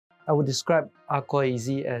I would describe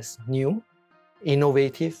AquaEasy as new,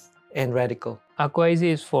 innovative, and radical.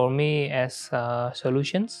 AquaEasy is for me as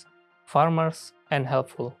solutions, farmers, and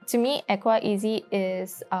helpful. To me, AquaEasy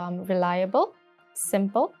is reliable,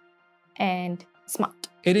 simple, and smart.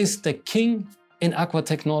 It is the king in aqua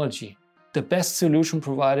technology, the best solution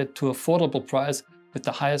provided to affordable price with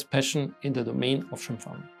the highest passion in the domain of shrimp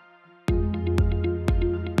farming.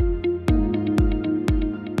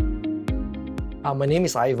 My name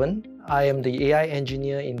is Ivan. I am the AI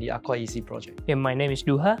engineer in the AquaEasy project. Yeah, my name is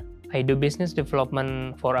Duha. I do business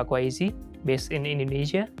development for AquaEasy based in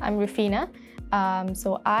Indonesia. I'm Rufina.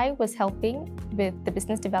 So I was helping with the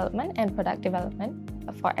business development and product development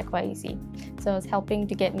for AquaEasy. So I was helping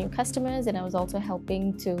to get new customers, and I was also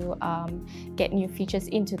helping to get new features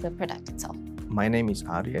into the product itself. My name is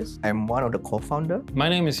Aries. I'm one of the co-founders. My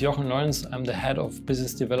name is Jochen Lorenz. I'm the head of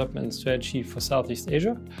business development and strategy for Southeast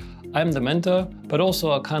Asia. I'm the mentor, but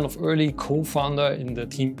also a kind of early co-founder in the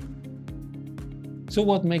team. So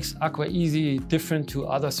what makes AquaEasy different to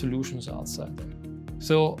other solutions outside there?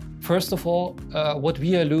 So first of all, what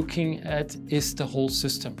we are looking at is the whole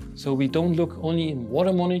system. So we don't look only in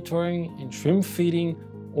water monitoring, in shrimp feeding,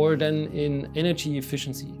 or then in energy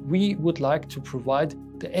efficiency. We would like to provide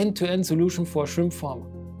the end-to-end solution for a shrimp farmer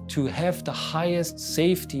to have the highest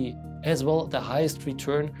safety as well the highest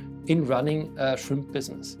return in running a shrimp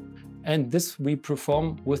business. And this we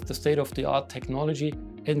perform with the state-of-the-art technology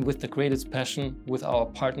and with the greatest passion with our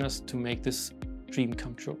partners to make this dream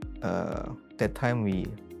come true. That time we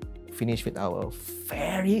finished with our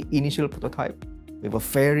very initial prototype. We were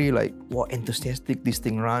very enthusiastic. This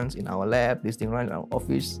thing runs in our lab, this thing runs in our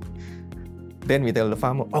office. Then we tell the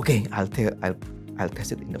farmer, okay, I'll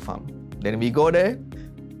test it in the farm. Then we go there,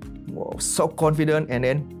 wow, so confident, and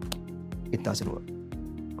then it doesn't work.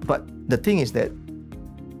 But the thing is that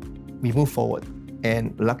we move forward,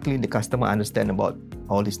 and luckily the customer understands about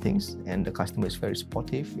all these things, and the customer is very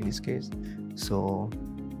supportive in this case. So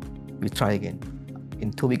we try again.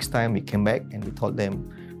 In 2 weeks' time, we came back and we told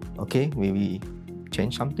them, okay, we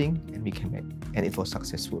changed something, and we came back, and it was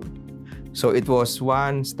successful. So it was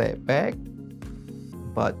 1 step back,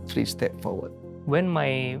 but 3 steps forward. When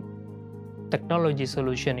my technology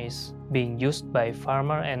solution is being used by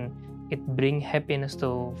farmer and it brings happiness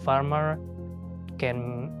to farmer,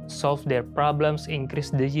 can solve their problems,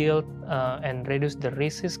 increase the yield, and reduce the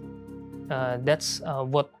risks. That's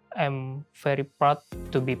what I'm very proud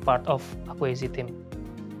to be part of AquaEasy team.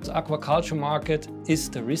 The aquaculture market is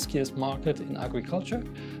the riskiest market in agriculture,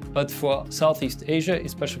 but for Southeast Asia,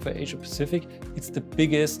 especially for Asia Pacific, it's the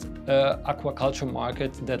biggest aquaculture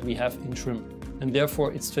market that we have in shrimp. And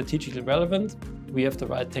therefore it's strategically relevant. We have the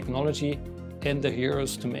right technology and the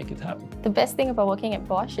heroes to make it happen. The best thing about working at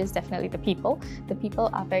Bosch is definitely the people. The people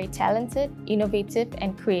are very talented, innovative,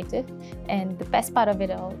 and creative. And the best part of it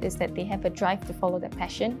all is that they have a drive to follow their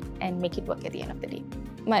passion and make it work at the end of the day.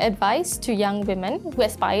 My advice to young women who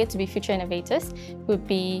aspire to be future innovators would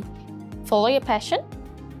be follow your passion,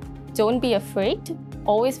 don't be afraid,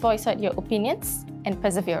 always voice out your opinions, and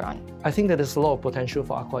persevere on. I think that there's a lot of potential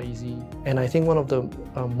for AquaEasy, and I think one of the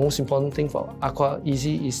most important things for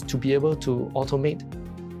AquaEasy is to be able to automate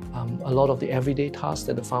a lot of the everyday tasks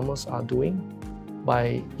that the farmers are doing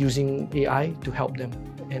by using AI to help them.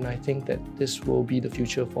 And I think that this will be the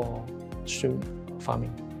future for shrimp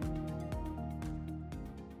farming.